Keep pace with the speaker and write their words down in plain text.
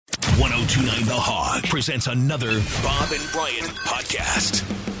1029 The Hog presents another Bob and Brian podcast.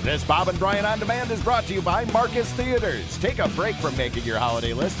 This Bob and Brian On Demand is brought to you by Marcus Theaters. Take a break from making your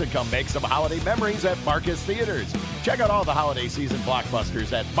holiday list and come make some holiday memories at Marcus Theaters. Check out all the holiday season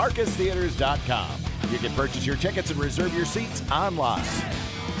blockbusters at marcustheaters.com. You can purchase your tickets and reserve your seats online.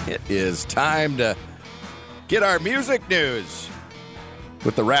 It is time to get our music news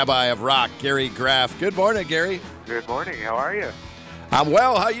with the Rabbi of Rock, Gary Graff. Good morning, Gary. Good morning. How are you? I'm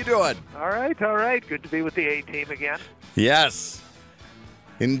well. How you doing? All right. Good to be with the A-team again. Yes,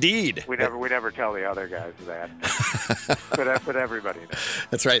 indeed. We never tell the other guys that, but everybody knows.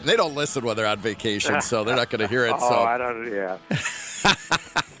 That's right. And they don't listen when they're on vacation, so they're not going to hear it. So I don't. Yeah.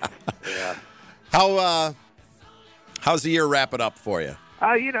 Yeah. How's the year wrapping up for you?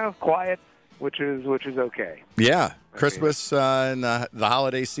 Quiet, which is okay. Yeah. Christmas and the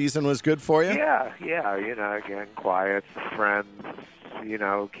holiday season was good for you? Yeah. Again, quiet, friends.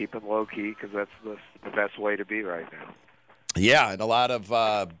 Keeping low key because that's the best way to be right now. Yeah, and a lot of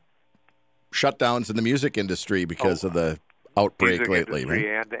shutdowns in the music industry because of the outbreak music lately,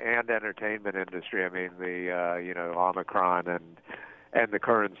 industry right? and entertainment industry. I mean, the Omicron and the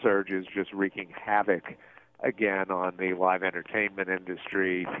current surge is just wreaking havoc again on the live entertainment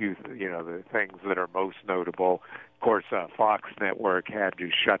industry. The things that are most notable, of course, Fox Network had to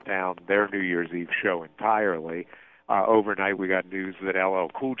shut down their New Year's Eve show entirely. Overnight, we got news that LL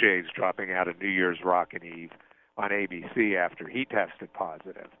Cool J is dropping out of New Year's Rockin' Eve on ABC after he tested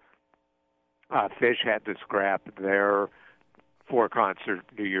positive. Phish had to scrap their four-concert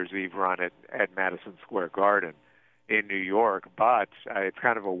New Year's Eve run at Madison Square Garden in New York, but it's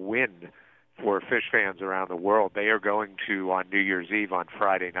kind of a win for Phish fans around the world. They are going to, on New Year's Eve on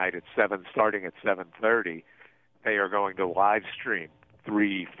Friday night at 7, starting at 7:30, they are going to live stream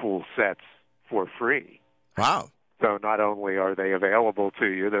 3 full sets for free. Wow. So not only are they available to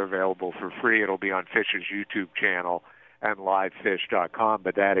you, they're available for free. It'll be on Phish's YouTube channel and livephish.com,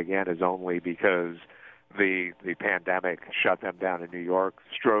 but that, again, is only because the pandemic shut them down in New York.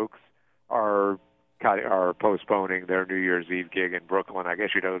 Strokes are postponing their New Year's Eve gig in Brooklyn. I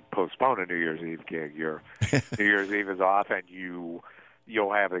guess you don't postpone a New Year's Eve gig. Your New Year's Eve is off, and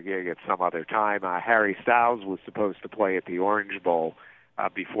you'll have a gig at some other time. Harry Styles was supposed to play at the Orange Bowl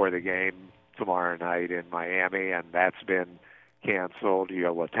before the game tomorrow night in Miami, and that's been canceled.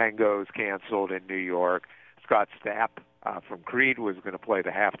 La Tango's canceled in New York. Scott Stapp from Creed was going to play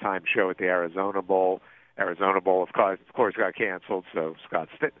the halftime show at the Arizona Bowl. Arizona Bowl, of course, got canceled, so Scott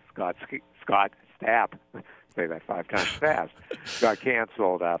Stapp, say that 5 times fast, got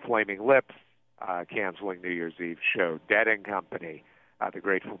canceled. Flaming Lips canceling New Year's Eve show. Dead & Company, the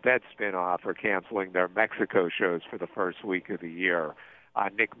Grateful Dead spinoff, are canceling their Mexico shows for the first week of the year.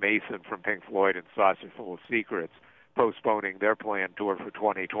 Nick Mason from Pink Floyd and Saucerful of Secrets postponing their planned tour for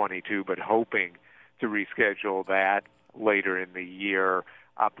 2022, but hoping to reschedule that later in the year.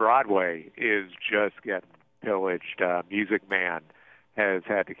 Broadway is just getting pillaged. Music Man has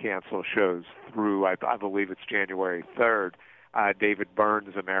had to cancel shows through, I believe it's January 3rd. David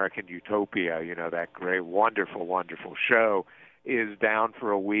Byrne's American Utopia, that great, wonderful, wonderful show, is down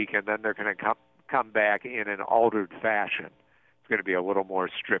for a week, and then they're going to come back in an altered fashion. It's going to be a little more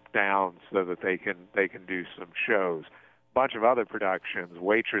stripped down so that they can do some shows. Bunch of other productions,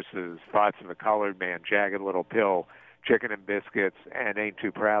 Waitresses, Thoughts of a Colored Man, Jagged Little Pill, Chicken and Biscuits, and Ain't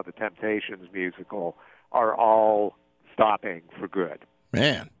Too Proud, the Temptations musical, are all stopping for good.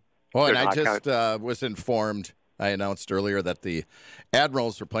 Man. Well, and They're I just was informed, I announced earlier that the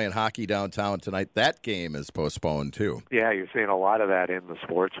Admirals are playing hockey downtown tonight. That game is postponed, too. Yeah, you're seeing a lot of that in the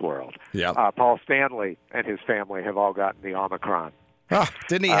sports world. Yeah. Paul Stanley and his family have all gotten the Omicron.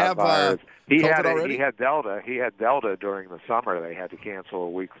 Didn't he have COVID already? He had Delta. He had Delta during the summer. They had to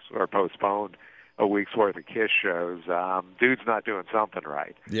cancel postpone a week's worth of Kiss shows. Dude's not doing something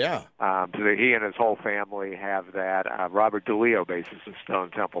right. Yeah. So he and his whole family have that. Robert DeLeo, bassist of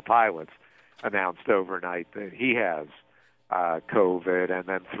Stone Temple Pilots, announced overnight that he has COVID, and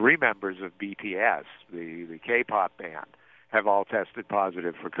then 3 members of BTS, the K-pop band, have all tested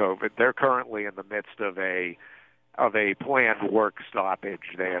positive for COVID. They're currently in the midst of a planned work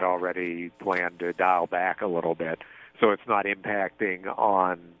stoppage. They had already planned to dial back a little bit, so it's not impacting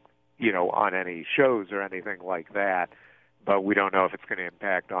on any shows or anything like that. But we don't know if it's going to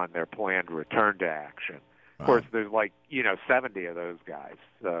impact on their planned return to action. Of course, there's 70 of those guys.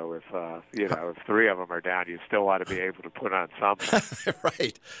 So if 3 of them are down, you still ought to be able to put on something.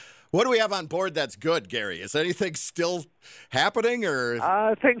 Right. What do we have on board that's good, Gary? Is anything still happening, or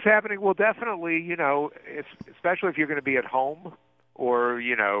things happening? Well, definitely. Especially if you're going to be at home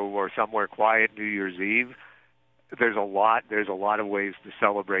or somewhere quiet New Year's Eve. there's a lot of ways to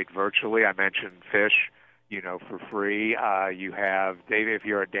celebrate virtually. I mentioned Phish, for free. You have David, if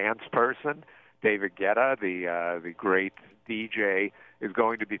you're a dance person, David Guetta, the great DJ, is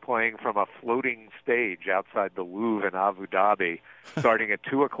going to be playing from a floating stage outside the Louvre in Abu Dhabi, starting at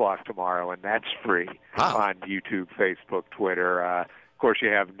 2:00 tomorrow, and that's free on YouTube, Facebook, Twitter. Of course, you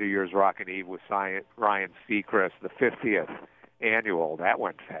have New Year's Rockin' Eve with Ryan Seacrest, the 50th annual. That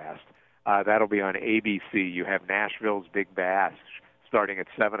went fast. That'll be on ABC. You have Nashville's Big Bash starting at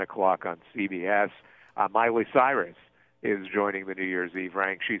 7:00 on CBS. Miley Cyrus is joining the New Year's Eve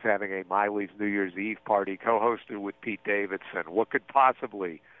rank. She's having a Miley's New Year's Eve party co-hosted with Pete Davidson. What could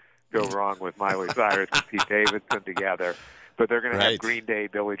possibly go wrong with Miley Cyrus and Pete Davidson together? But they're going to have Green Day,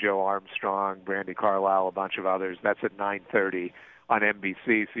 Billy Joe Armstrong, Brandi Carlile, a bunch of others. That's at 9:30 on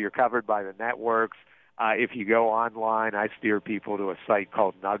NBC. So you're covered by the networks. If you go online, I steer people to a site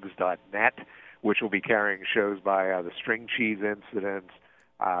called nugs.net, which will be carrying shows by the String Cheese Incidents,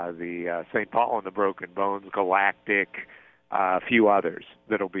 the St. Paul and the Broken Bones, Galactic, a few others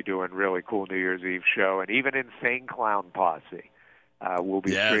that'll be doing really cool New Year's Eve show, and even Insane Clown Posse will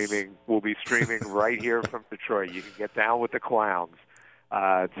be streaming. We'll be streaming right here from Detroit. You can get down with the clowns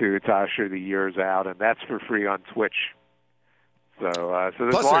to usher the years out, and that's for free on Twitch. So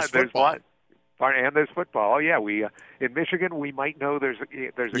there's Plus a lot. There's a lot. And there's football. Oh yeah, we in Michigan we might know there's a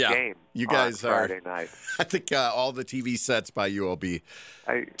game. You guys on Friday night. I think all the TV sets by you will be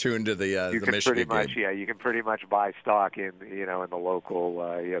tuned to the Michigan game. Yeah, you can pretty much buy stock in in the local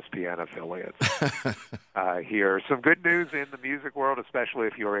ESPN affiliates here. Some good news in the music world, especially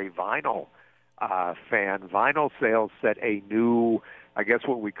if you're a vinyl fan. Vinyl sales set a new, I guess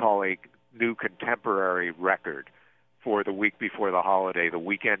what we call a new contemporary record for the week before the holiday, the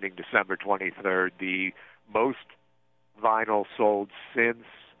week ending December 23rd, the most vinyl sold since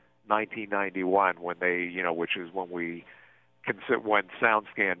 1991, when which is when when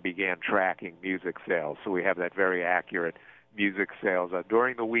SoundScan began tracking music sales. So we have that very accurate music sales.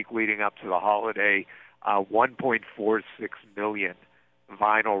 During the week leading up to the holiday, 1.46 million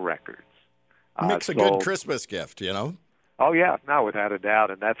vinyl records. Makes a good Christmas gift, Oh, yeah, no, without a doubt,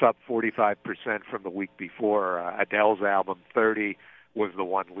 and that's up 45% from the week before. Adele's album 30 was the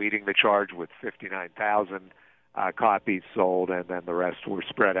one leading the charge with 59,000 copies sold, and then the rest were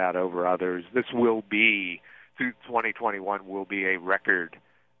spread out over others. 2021 will be a record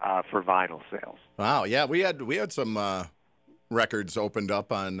for vinyl sales. Wow, yeah, we had some records opened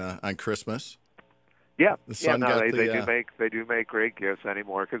up on Christmas. Yeah, they do make great gifts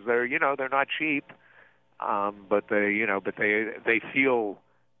anymore because they're not cheap. But they feel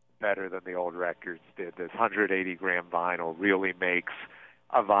better than the old records did. This 180-gram vinyl really makes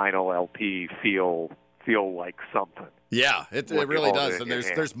a vinyl LP feel like something. Yeah, it really does. And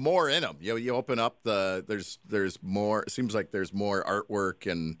there's more in them. You open up there's more. It seems like there's more artwork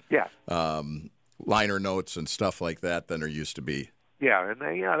and liner notes and stuff like that than there used to be. Yeah, and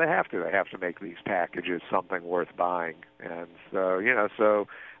they have to make these packages something worth buying, and so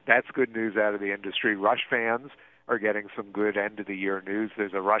that's good news out of the industry. Rush fans are getting some good end-of-the-year news.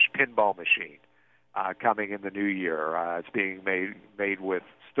 There's a Rush pinball machine coming in the new year. It's being made with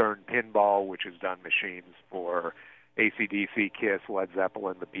Stern Pinball, which has done machines for AC/DC, Kiss, Led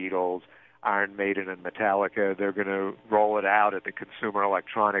Zeppelin, the Beatles, Iron Maiden, and Metallica. They're going to roll it out at the Consumer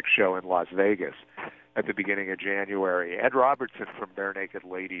Electronics Show in Las Vegas at the beginning of January. Ed Robertson from Bare Naked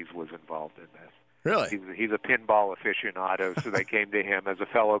Ladies was involved in this. Really? He's a pinball aficionado, so they came to him as a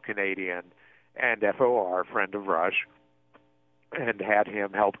fellow Canadian and FOR, friend of Rush, and had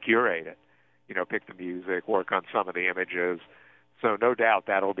him help curate it, pick the music, work on some of the images. So no doubt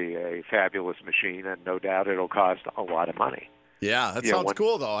that'll be a fabulous machine, and no doubt it'll cost a lot of money. Yeah, that sounds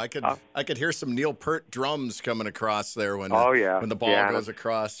cool, though. I could hear some Neil Peart drums coming across there when the ball goes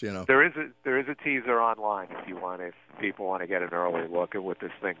across. There is a teaser online if people want to get an early look at what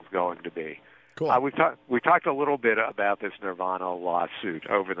this thing's going to be. Cool. We talked a little bit about this Nirvana lawsuit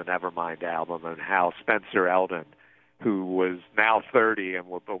over the Nevermind album and how Spencer Eldon, who was now 30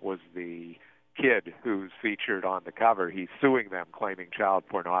 but was the kid who's featured on the cover, he's suing them claiming child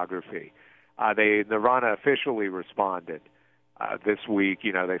pornography. Nirvana officially responded this week.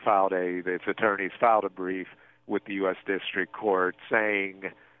 Its attorneys filed a brief with the U.S. District Court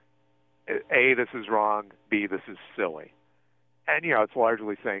saying, A, this is wrong, B, this is silly. And, it's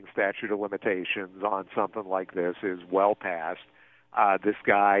largely saying statute of limitations on something like this is well past. This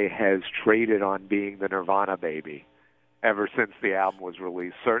guy has traded on being the Nirvana baby ever since the album was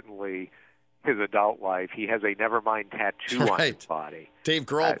released. Certainly, his adult life, he has a Nevermind tattoo on his body. Dave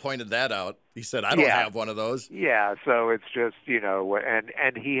Grohl pointed that out. He said, I don't have one of those. Yeah, so it's just,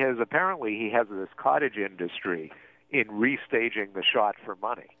 and he has this cottage industry in restaging The Shot for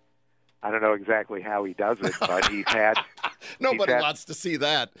money. I don't know exactly how he does it, but he's had... Nobody wants to see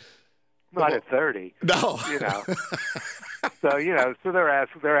that. Not at 30. No. So they're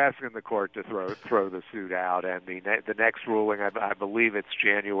asking the court to throw the suit out, and the next ruling, I believe it's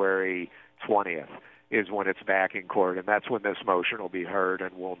January 20th, is when it's back in court, and that's when this motion will be heard,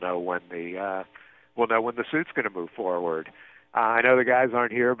 and we'll know when the suit's going to move forward. I know the guys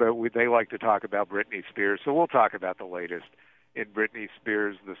aren't here, but they like to talk about Britney Spears, so we'll talk about the latest in Britney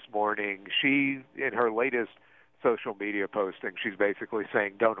Spears this morning. She, in her latest social media posting, she's basically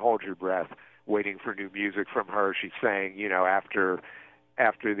saying, don't hold your breath waiting for new music from her. She's saying, after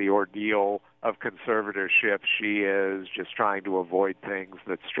the ordeal of conservatorship, she is just trying to avoid things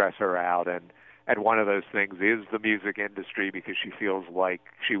that stress her out, and one of those things is the music industry, because she feels like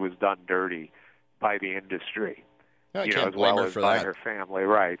she was done dirty by the industry, as well as by her family.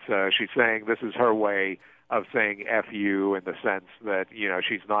 Right. So she's saying this is her way of saying F you, in the sense that,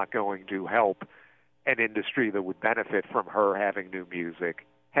 she's not going to help an industry that would benefit from her having new music,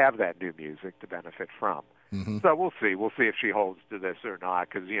 have that new music to benefit from. Mm-hmm. So we'll see. We'll see if she holds to this or not,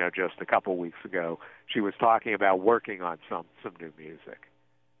 because, just a couple weeks ago, she was talking about working on some new music.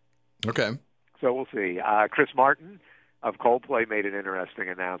 Okay. So we'll see. Chris Martin of Coldplay made an interesting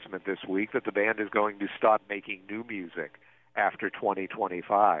announcement this week that the band is going to stop making new music after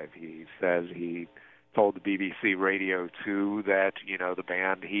 2025. He says he told the BBC Radio 2 that, the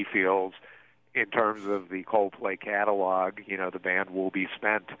band, he feels, in terms of the Coldplay catalog, the band will be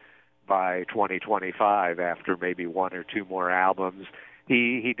spent by 2025 after maybe one or two more albums.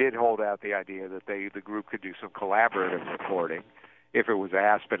 He did hold out the idea that the group could do some collaborative recording if it was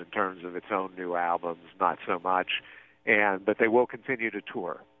asked, but in terms of its own new albums, not so much. But they will continue to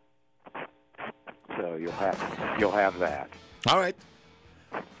tour. So you'll have that. All right.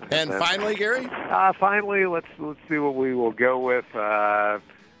 And finally, Gary? Finally, let's see what we will go with. Let's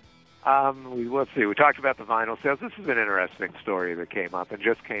see. We talked about the vinyl sales. This is an interesting story that came up and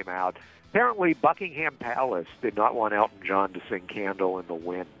just came out. Apparently, Buckingham Palace did not want Elton John to sing "Candle in the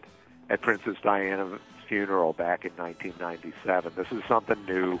Wind" at Princess Diana's funeral back in 1997. This is something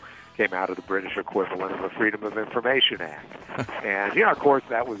new. Came out of the British equivalent of the Freedom of Information Act. And, of course,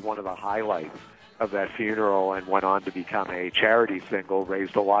 that was one of the highlights of that funeral, and went on to become a charity single,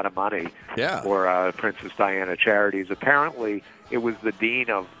 raised a lot of money for Princess Diana charities. Apparently, it was the Dean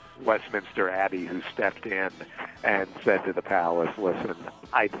of Westminster Abbey who stepped in and said to the palace, listen,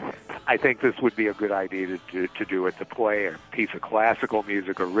 I think this would be a good idea to do it. To play a piece of classical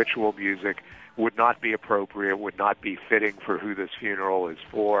music or ritual music would not be appropriate, would not be fitting for who this funeral is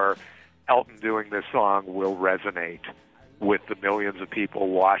for. Elton doing this song will resonate with the millions of people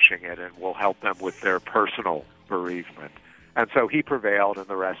watching it and will help them with their personal bereavement. And so he prevailed, and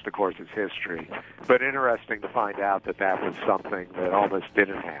the rest, of course, is history. But interesting to find out that was something that almost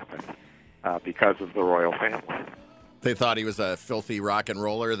didn't happen because of the royal family. They thought he was a filthy rock and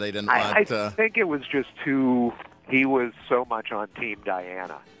roller. They didn't want... I think it was just he was so much on Team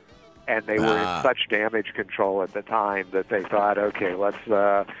Diana, and they were in such damage control at the time that they thought, okay, let's...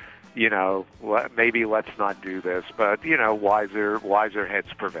 maybe let's not do this, but, wiser heads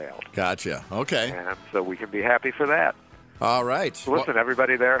prevailed. Gotcha. Okay. And so we can be happy for that. All right. So listen,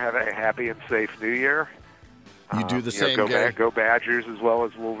 everybody there, have a happy and safe New Year. You do the same, Gary. Go Badgers as well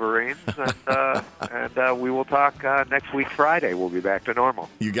as Wolverines. And we will talk next week, Friday. We'll be back to normal.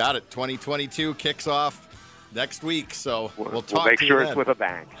 You got it. 2022 kicks off next week, so we'll talk to you then. We'll make sure it's with a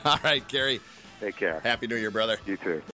bang. All right, Gary. Take care. Happy New Year, brother. You too.